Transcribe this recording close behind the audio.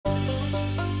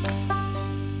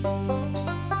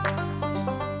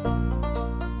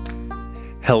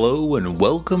Hello and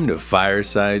welcome to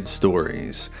Fireside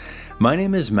Stories. My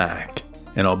name is Mac,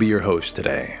 and I'll be your host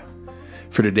today.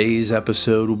 For today's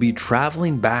episode, we'll be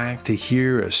traveling back to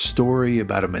hear a story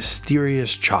about a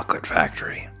mysterious chocolate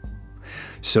factory.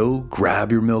 So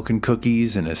grab your milk and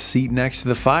cookies and a seat next to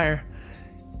the fire.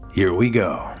 Here we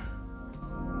go.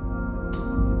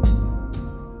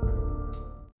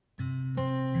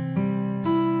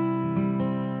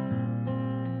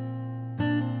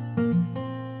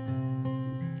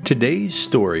 Today's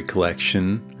story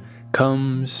collection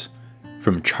comes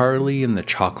from Charlie and the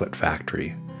Chocolate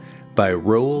Factory by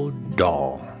Roald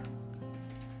Dahl.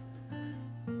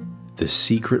 The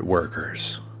Secret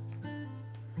Workers.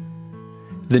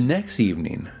 The next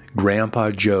evening,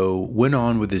 Grandpa Joe went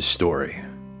on with his story.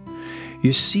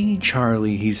 "You see,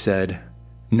 Charlie," he said,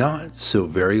 "not so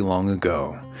very long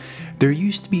ago, there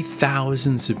used to be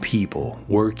thousands of people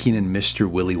working in Mr.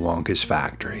 Willy Wonka's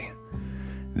factory.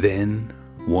 Then,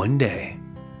 one day,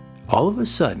 all of a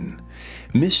sudden,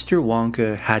 Mr.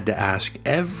 Wonka had to ask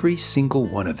every single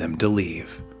one of them to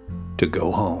leave, to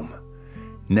go home,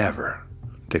 never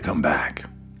to come back."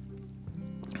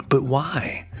 "But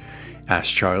why?"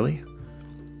 asked Charlie.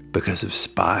 "Because of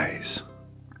spies."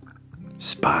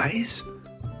 "Spies?"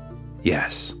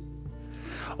 "Yes.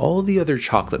 All the other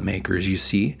chocolate makers, you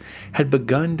see, had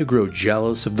begun to grow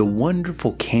jealous of the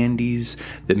wonderful candies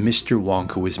that Mr.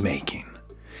 Wonka was making.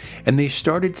 And they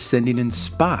started sending in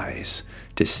spies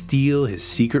to steal his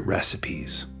secret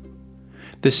recipes.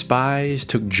 The spies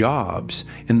took jobs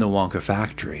in the Wonka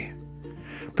factory,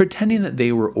 pretending that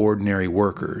they were ordinary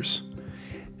workers.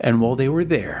 And while they were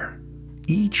there,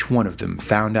 each one of them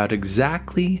found out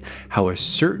exactly how a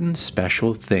certain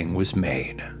special thing was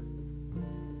made."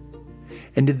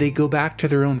 "And did they go back to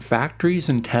their own factories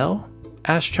and tell?"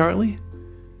 asked Charlie.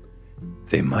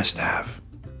 "They must have,"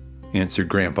 answered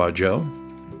Grandpa Joe.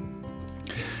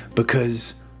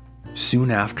 "Because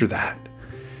soon after that,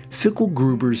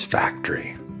 Fickelgruber's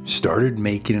factory started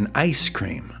making an ice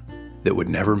cream that would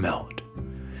never melt,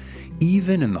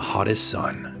 even in the hottest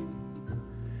sun.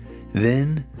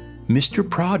 Then Mr.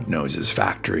 Prodnose's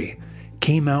factory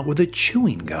came out with a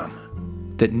chewing gum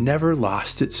that never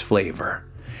lost its flavor,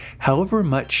 however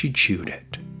much you chewed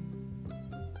it.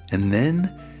 And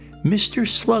then Mr.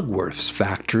 Slugworth's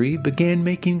factory began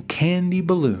making candy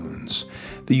balloons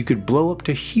that you could blow up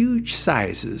to huge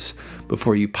sizes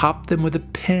before you popped them with a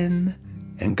pin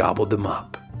and gobbled them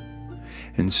up.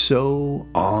 And so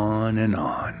on and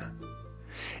on.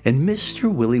 And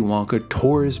Mr. Willy Wonka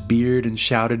tore his beard and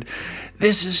shouted,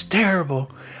 'This is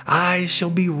terrible! I shall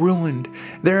be ruined!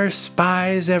 There are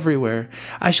spies everywhere!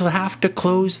 I shall have to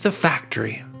close the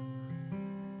factory!'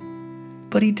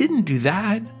 "But he didn't do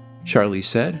that," Charlie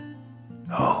said.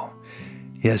 "Oh,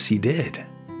 yes he did.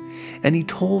 And he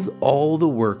told all the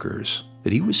workers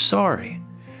that he was sorry,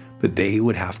 but they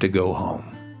would have to go home.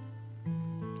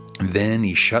 Then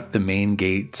he shut the main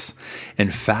gates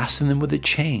and fastened them with a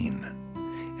chain.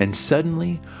 And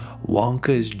suddenly,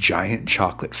 Wonka's giant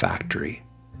chocolate factory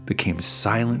became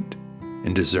silent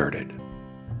and deserted.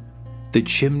 The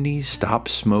chimneys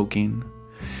stopped smoking,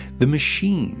 the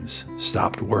machines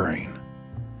stopped whirring,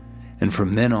 and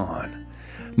from then on,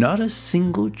 not a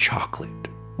single chocolate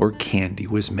or candy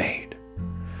was made.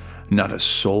 Not a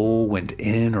soul went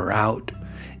in or out,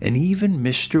 and even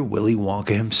Mr. Willy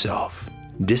Wonka himself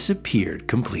disappeared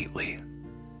completely.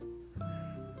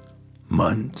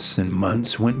 Months and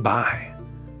months went by,"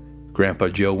 Grandpa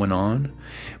Joe went on,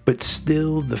 "but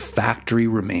still the factory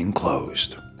remained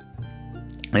closed.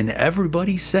 And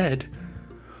everybody said,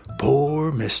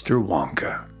 'Poor Mr.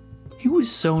 Wonka. He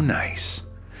was so nice,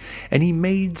 and he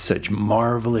made such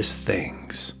marvelous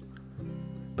things.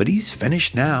 But he's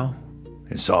finished now.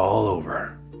 It's all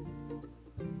over.'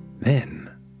 Then,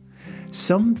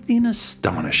 something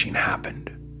astonishing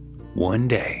happened. One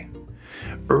day,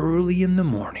 early in the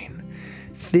morning,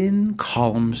 thin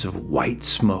columns of white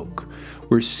smoke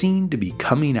were seen to be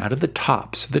coming out of the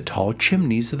tops of the tall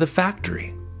chimneys of the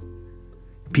factory.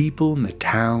 People in the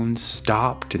town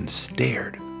stopped and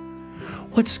stared.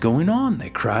 'What's going on?' they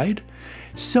cried.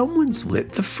 'Someone's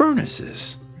lit the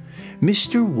furnaces.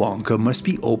 Mr. Wonka must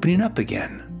be opening up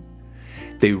again.'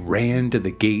 They ran to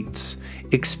the gates,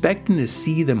 expecting to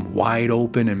see them wide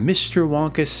open and Mr.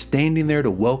 Wonka standing there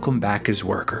to welcome back his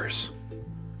workers.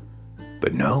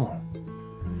 But no.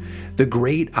 The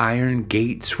great iron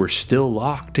gates were still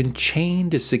locked and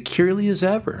chained as securely as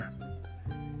ever,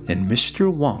 and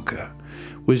Mr. Wonka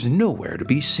was nowhere to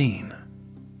be seen.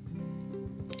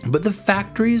 'But the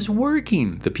factory is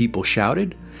working,' the people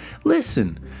shouted.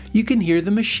 'Listen, you can hear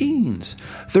the machines.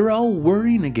 They're all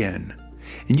whirring again.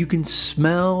 and you can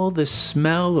smell the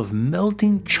smell of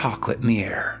melting chocolate in the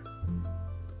air.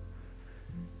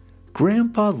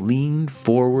 Grandpa leaned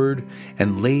forward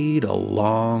and laid a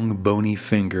long, bony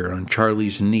finger on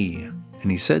Charlie's knee,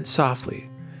 and he said softly,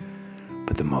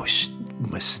 "But the most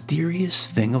mysterious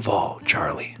thing of all,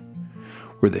 Charlie,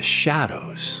 were the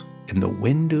shadows in the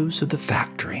windows of the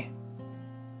factory.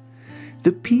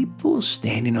 The people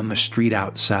standing on the street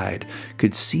outside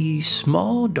could see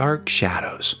small dark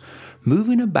shadows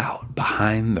moving about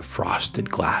behind the frosted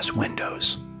glass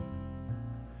windows."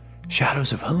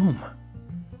 "Shadows of whom?"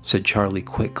 said Charlie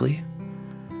quickly.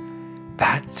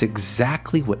 That's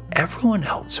exactly what everyone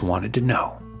else wanted to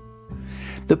know.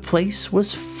 The place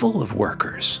was full of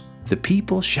workers. The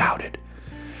people shouted,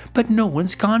 "But no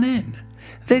one's gone in.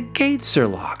 The gates are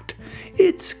locked.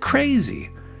 It's crazy.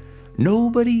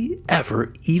 Nobody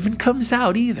ever even comes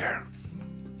out either."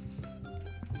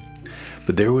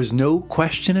 "But there was no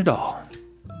question at all,"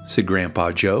 said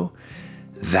Grandpa Joe.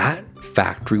 "That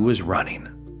factory was running.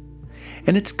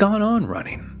 And it's gone on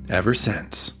running ever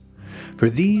since, for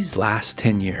these last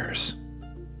 10 years.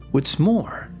 What's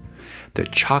more, the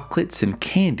chocolates and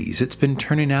candies it's been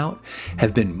turning out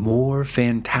have been more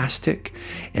fantastic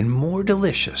and more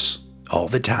delicious all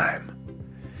the time.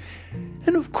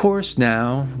 And of course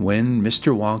now, when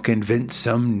Mr. Wonka invents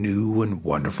some new and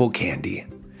wonderful candy,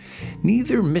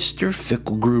 neither Mr.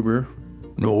 Fickelgruber,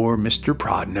 nor Mr.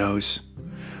 Prodnose,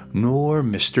 nor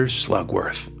Mr.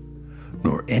 Slugworth,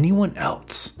 nor anyone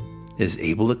else is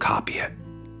able to copy it.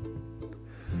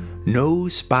 No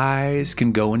spies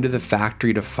can go into the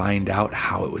factory to find out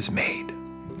how it was made."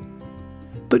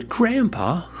 "But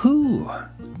Grandpa, who?"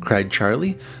 cried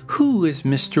Charlie. "Who is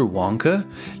Mr. Wonka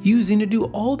using to do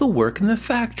all the work in the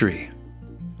factory?"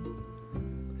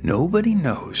 "Nobody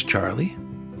knows, Charlie."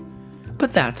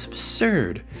 "But that's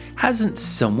absurd. Hasn't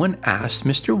someone asked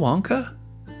Mr. Wonka?"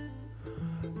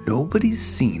 "Nobody's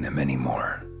seen him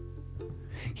anymore.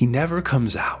 He never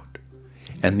comes out.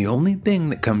 And the only thing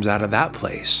that comes out of that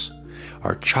place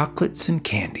are chocolates and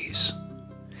candies.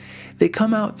 They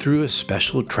come out through a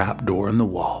special trap door in the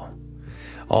wall,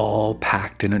 all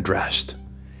packed and addressed,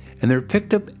 and they're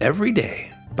picked up every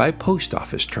day by post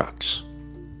office trucks."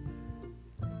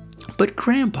 "But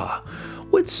Grandpa,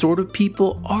 what sort of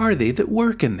people are they that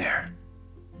work in there?"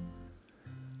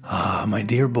 "Ah, my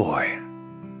dear boy,"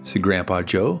 said Grandpa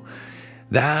Joe,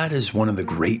 "that is one of the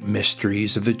great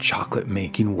mysteries of the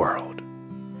chocolate-making world.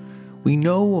 We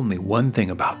know only one thing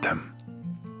about them.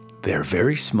 They're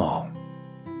very small.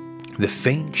 The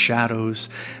faint shadows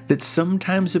that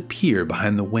sometimes appear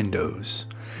behind the windows,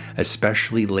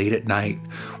 especially late at night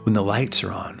when the lights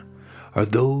are on, are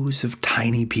those of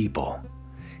tiny people.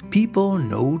 People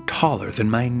no taller than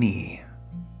my knee."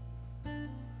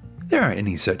 "There aren't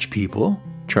any such people,"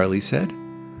 Charlie said.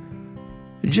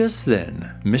 Just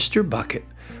then, Mr. Bucket,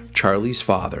 Charlie's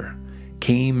father,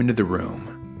 came into the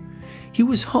room. He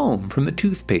was home from the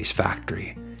toothpaste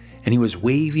factory, and he was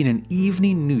waving an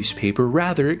evening newspaper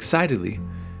rather excitedly.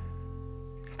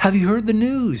 "Have you heard the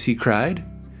news?" he cried.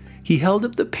 He held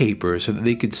up the paper so that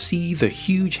they could see the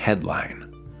huge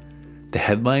headline. The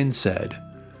headline said,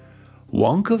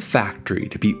 "Wonka Factory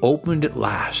to be opened at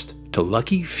last to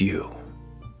lucky few."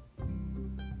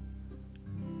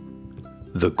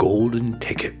 The golden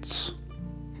tickets.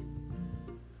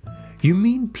 "You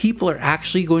mean people are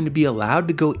actually going to be allowed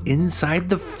to go inside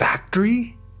the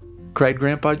factory?" cried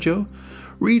Grandpa Joe.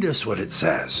 "Read us what it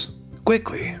says,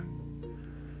 quickly."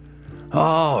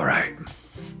 "All right,"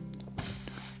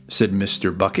 said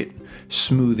Mr. Bucket,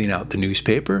 smoothing out the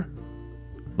newspaper.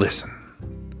 "Listen.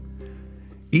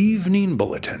 Evening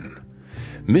Bulletin.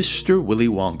 Mr. Willy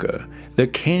Wonka, the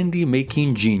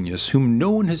candy-making genius whom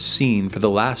no one has seen for the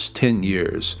last 10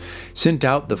 years, sent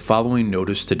out the following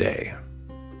notice today.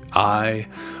 I,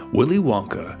 Willy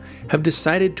Wonka, have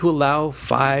decided to allow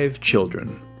 5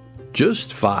 children,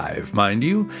 just 5, mind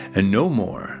you, and no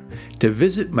more, to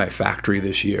visit my factory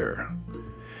this year.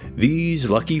 These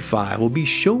lucky 5 will be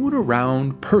shown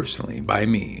around personally by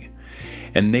me,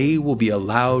 and they will be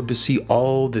allowed to see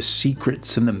all the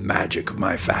secrets and the magic of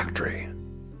my factory.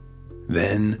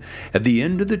 Then, at the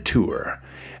end of the tour,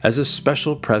 as a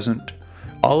special present,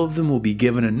 all of them will be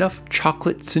given enough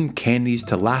chocolates and candies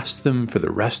to last them for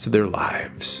the rest of their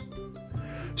lives.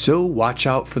 So watch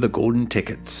out for the golden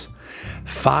tickets.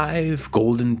 5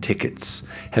 golden tickets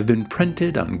have been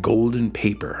printed on golden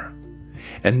paper,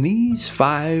 and these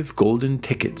 5 golden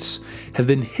tickets have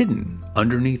been hidden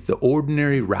underneath the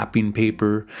ordinary wrapping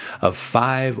paper of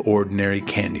 5 ordinary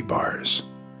candy bars.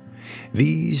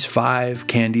 These 5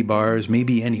 candy bars may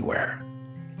be anywhere,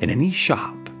 in any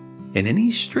shop, in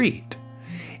any street,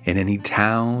 in any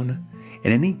town,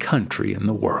 in any country in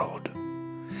the world.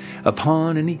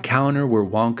 Upon any counter where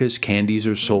Wonka's candies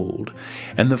are sold,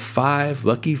 and the 5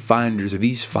 lucky finders of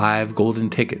these 5 golden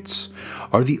tickets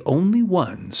are the only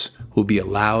ones who will be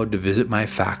allowed to visit my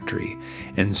factory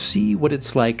and see what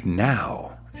it's like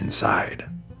now inside.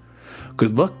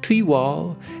 Good luck to you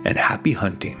all, and happy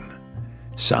hunting.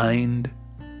 Signed,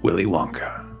 Willy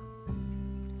Wonka.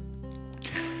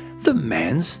 "The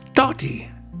man's dotty,"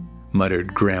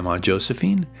 muttered Grandma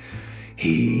Josephine.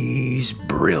 "He's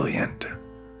brilliant,"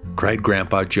 cried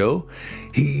Grandpa Joe.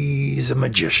 "He's a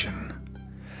magician.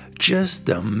 Just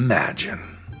imagine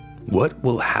what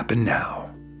will happen now.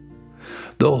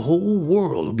 The whole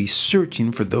world will be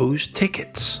searching for those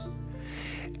tickets.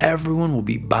 Everyone will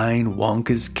be buying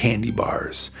Wonka's candy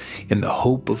bars in the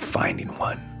hope of finding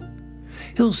one.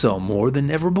 He'll sell more than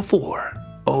ever before.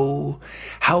 Oh,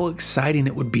 how exciting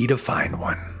it would be to find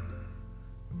one.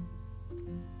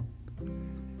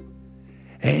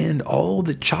 And all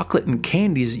the chocolate and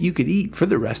candies that you could eat for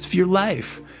the rest of your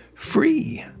life,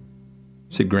 free,"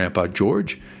 said Grandpa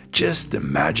George. "Just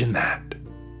imagine that."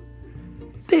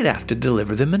 "They'd have to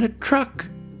deliver them in a truck,"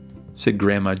 said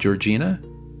Grandma Georgina.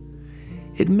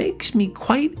 "It makes me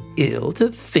quite ill to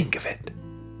think of it,"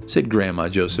 said Grandma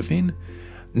Josephine.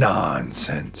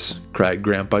 "Nonsense," cried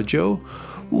Grandpa Joe.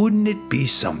 "Wouldn't it be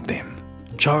something,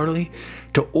 Charlie,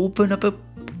 to open up a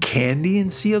candy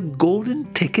and see a golden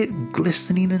ticket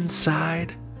glistening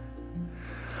inside?"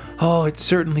 "Oh, it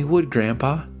certainly would,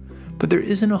 Grandpa, but there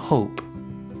isn't a hope,"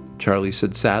 Charlie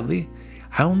said sadly.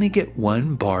 "I only get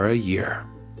 1 bar a year."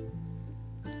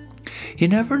 "You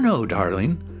never know,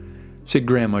 darling," said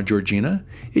Grandma Georgina.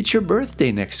 "It's your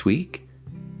birthday next week.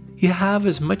 You have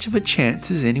as much of a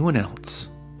chance as anyone else."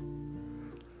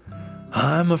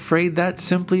 "I'm afraid that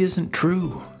simply isn't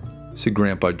true," said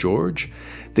Grandpa George.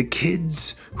 "The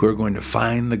kids who are going to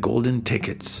find the golden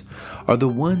tickets are the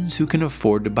ones who can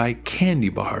afford to buy candy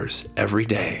bars every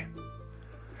day.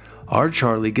 Our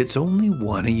Charlie gets only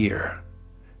 1 a year.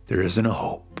 There isn't a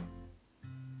hope."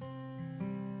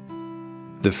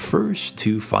 The first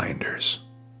 2 finders.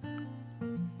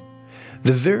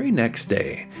 The very next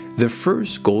day, the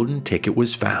first golden ticket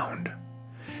was found.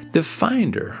 The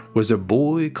finder was a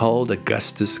boy called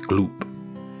Augustus Gloop,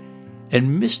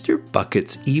 and Mr.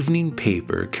 Bucket's evening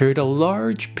paper carried a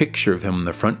large picture of him on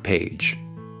the front page.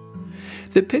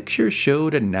 The picture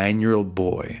showed a 9-year-old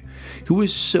boy who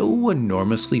was so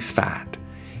enormously fat,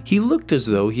 he looked as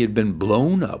though he had been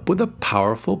blown up with a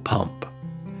powerful pump.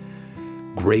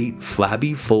 Great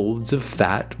flabby folds of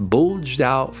fat bulged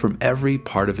out from every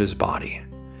part of his body,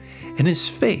 and his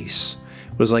face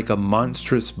was like a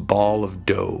monstrous ball of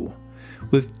dough,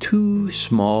 with 2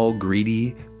 small,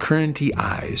 greedy, curranty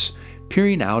eyes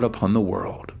peering out upon the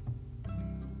world.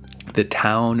 The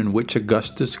town in which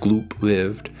Augustus Gloop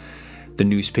lived, the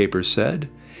newspaper said,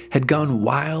 had gone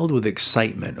wild with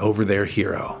excitement over their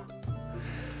hero.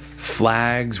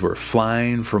 Flags were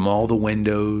flying from all the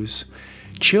windows,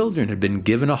 children had been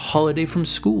given a holiday from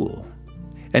school,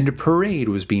 and a parade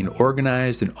was being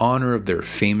organized in honor of their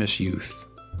famous youth.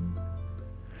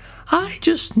 "I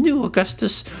just knew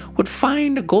Augustus would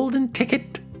find a golden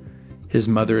ticket," his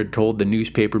mother had told the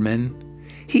newspapermen.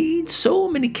 "He eats so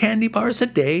many candy bars a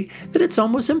day that it's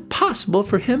almost impossible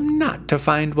for him not to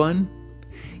find one.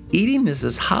 Eating is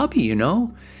his hobby, you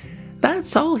know.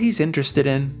 That's all he's interested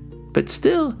in. But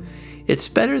still, it's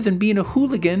better than being a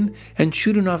hooligan and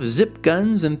shooting off zip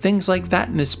guns and things like that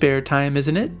in his spare time,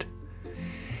 isn't it?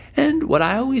 And what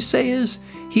I always say is,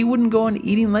 he wouldn't go on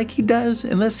eating like he does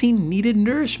unless he needed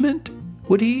nourishment,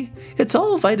 would he? It's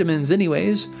all vitamins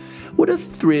anyways. What a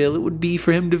thrill it would be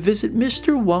for him to visit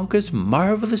Mr. Wonka's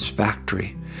marvelous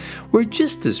factory. We're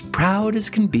just as proud as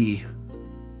can be."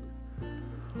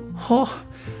 "Oh,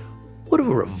 what a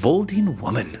revolting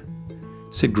woman,"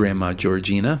 said Grandma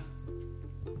Georgina.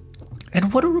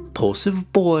 "And what a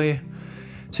repulsive boy,"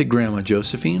 said Grandma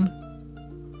Josephine.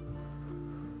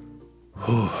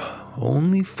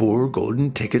 "Only 4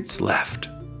 golden tickets left,"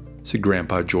 said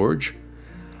Grandpa George.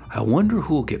 "I wonder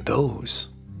who'll get those."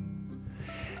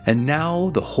 And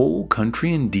now the whole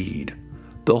country, indeed,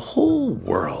 the whole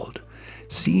world,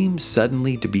 seemed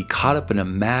suddenly to be caught up in a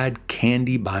mad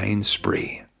candy-buying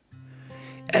spree.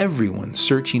 Everyone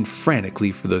searching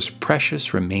frantically for those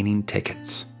precious remaining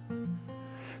tickets.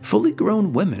 Fully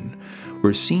grown women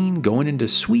were seen going into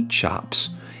sweet shops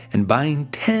and buying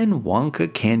 10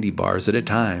 Wonka candy bars at a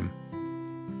time,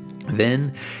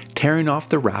 then tearing off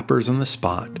the wrappers on the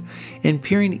spot and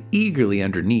peering eagerly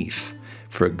underneath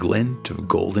for a glint of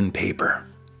golden paper.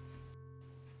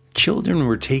 Children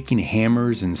were taking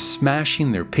hammers and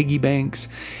smashing their piggy banks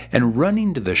and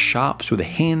running to the shops with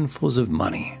handfuls of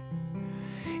money.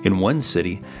 In one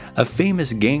city, a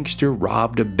famous gangster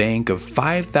robbed a bank of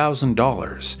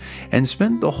 $5,000 and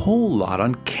spent the whole lot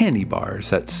on candy bars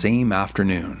that same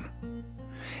afternoon.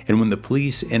 And when the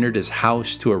police entered his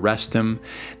house to arrest him,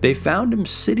 they found him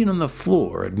sitting on the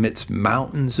floor amidst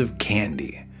mountains of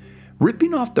candy,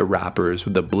 ripping off the wrappers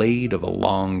with the blade of a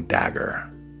long dagger.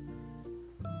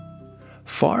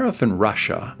 Far off in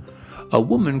Russia, a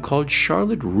woman called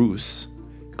Charlotte Russe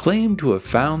claimed to have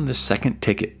found the second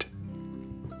ticket,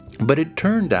 but it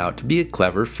turned out to be a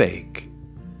clever fake.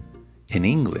 In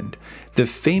England, the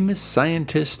famous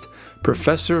scientist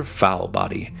Professor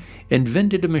Foulbody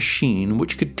invented a machine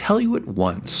which could tell you at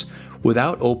once,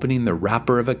 without opening the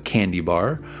wrapper of a candy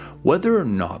bar, whether or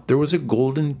not there was a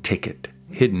golden ticket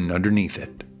hidden underneath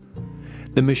it.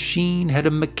 The machine had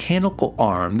a mechanical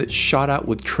arm that shot out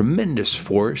with tremendous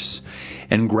force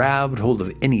and grabbed hold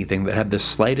of anything that had the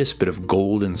slightest bit of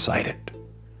gold inside it.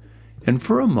 And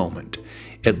for a moment,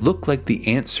 it looked like the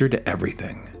answer to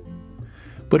everything.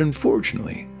 But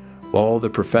unfortunately, while the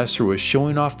professor was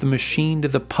showing off the machine to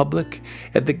the public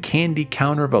at the candy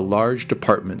counter of a large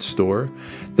department store,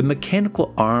 the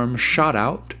mechanical arm shot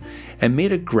out and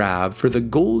made a grab for the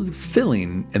gold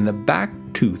filling in the back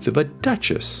tooth of a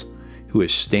duchess who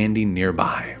was standing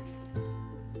nearby.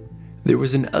 There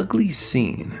was an ugly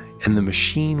scene, and the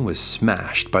machine was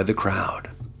smashed by the crowd.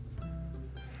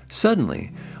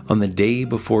 Suddenly, on the day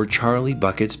before Charlie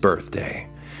Bucket's birthday,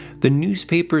 the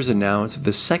newspapers announced that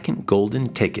the second golden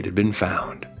ticket had been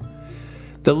found.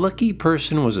 The lucky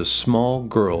person was a small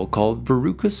girl called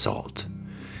Veruca Salt,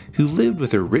 who lived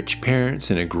with her rich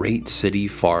parents in a great city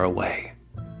far away.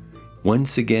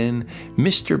 Once again,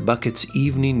 Mr. Bucket's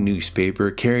evening newspaper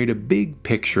carried a big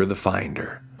picture of the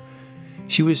finder.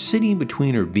 She was sitting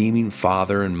between her beaming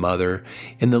father and mother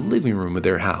in the living room of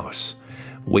their house,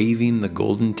 waving the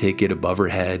golden ticket above her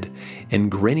head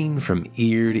and grinning from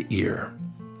ear to ear.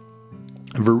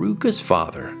 Veruca's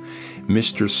father,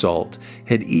 Mr. Salt,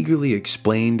 had eagerly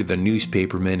explained to the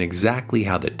newspapermen exactly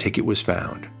how the ticket was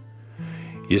found.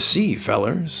 "You see,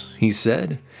 fellers," he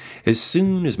said, "as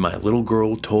soon as my little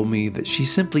girl told me that she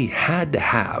simply had to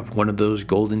have one of those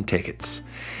golden tickets,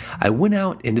 I went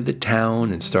out into the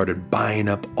town and started buying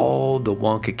up all the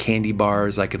Wonka candy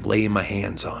bars I could lay my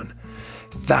hands on.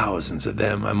 Thousands of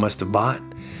them I must have bought,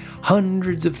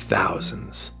 hundreds of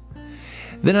thousands.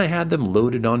 Then I had them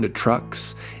loaded onto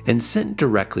trucks and sent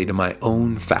directly to my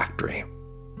own factory.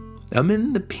 I'm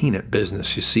in the peanut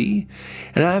business, you see,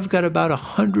 and I've got about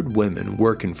 100 women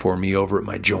working for me over at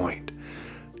my joint,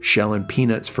 shelling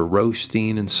peanuts for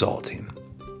roasting and salting.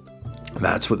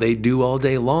 That's what they do all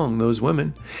day long, those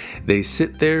women. They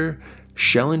sit there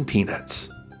shelling peanuts.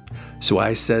 So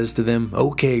I says to them,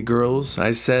 'Okay, girls,'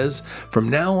 I says, 'from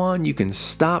now on you can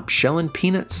stop shelling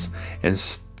peanuts and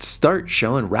start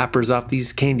shelling wrappers off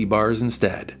these candy bars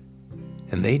instead.'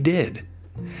 And they did.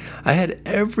 I had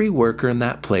every worker in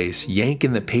that place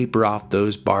yanking the paper off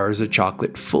those bars of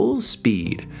chocolate full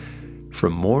speed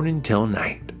from morning till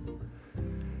night.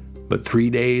 But 3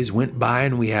 days went by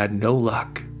and we had no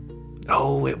luck.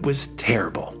 Oh, it was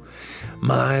terrible.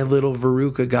 My little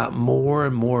Veruca got more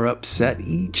and more upset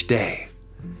each day.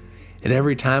 And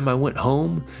every time I went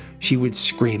home, she would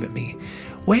scream at me,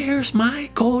 'Where's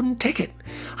my golden ticket?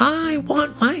 I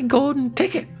want my golden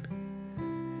ticket.'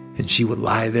 And she would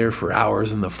lie there for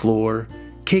hours on the floor,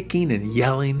 kicking and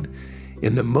yelling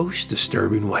in the most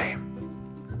disturbing way.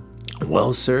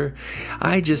 Well, sir,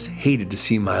 I just hated to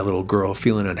see my little girl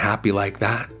feeling unhappy like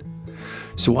that.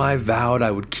 So I vowed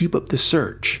I would keep up the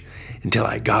search until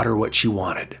I got her what she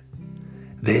wanted.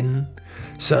 Then,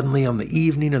 suddenly on the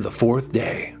evening of the 4th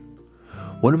day,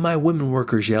 one of my women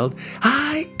workers yelled,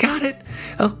 'I got it!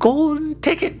 A golden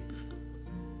ticket!'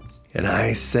 And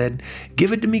I said,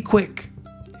 'Give it to me quick.'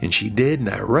 And she did, and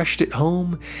I rushed it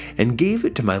home and gave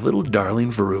it to my little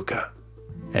darling Veruca.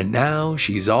 And now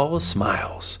she's all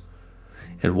smiles,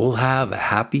 and we'll have a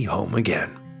happy home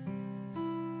again."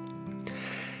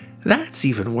 "That's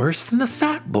even worse than the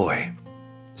fat boy,"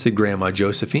 said Grandma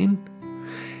Josephine.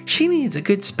 "She needs a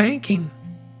good spanking,"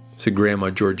 said Grandma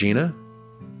Georgina.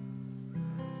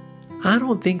 "I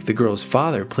don't think the girl's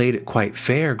father played it quite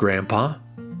fair, Grandpa.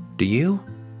 Do you?"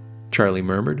 Charlie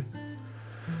murmured.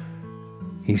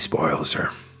 "He spoils her,"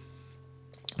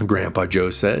 Grandpa Joe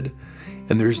said,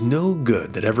 "and there's no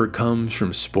good that ever comes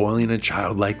from spoiling a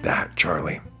child like that,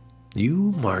 Charlie.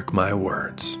 You mark my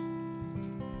words."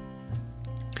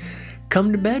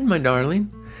 "Come to bed, my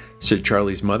darling," said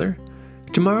Charlie's mother.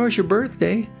 "Tomorrow's your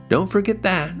birthday, don't forget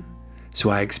that. So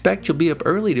I expect you'll be up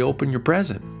early to open your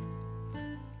present."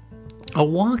 "A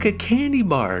Wonka candy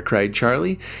bar," cried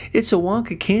Charlie. "It's a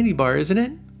Wonka candy bar, isn't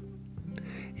it?"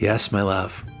 "Yes, my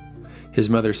love. His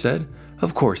mother said,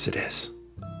 "Of course it is."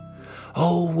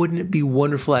 "Oh, wouldn't it be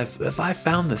wonderful if I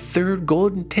found the third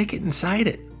golden ticket inside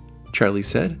it?" Charlie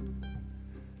said.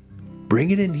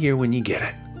 "Bring it in here when you get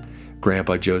it,"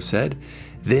 Grandpa Joe said.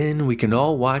 "Then we can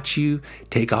all watch you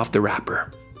take off the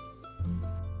wrapper."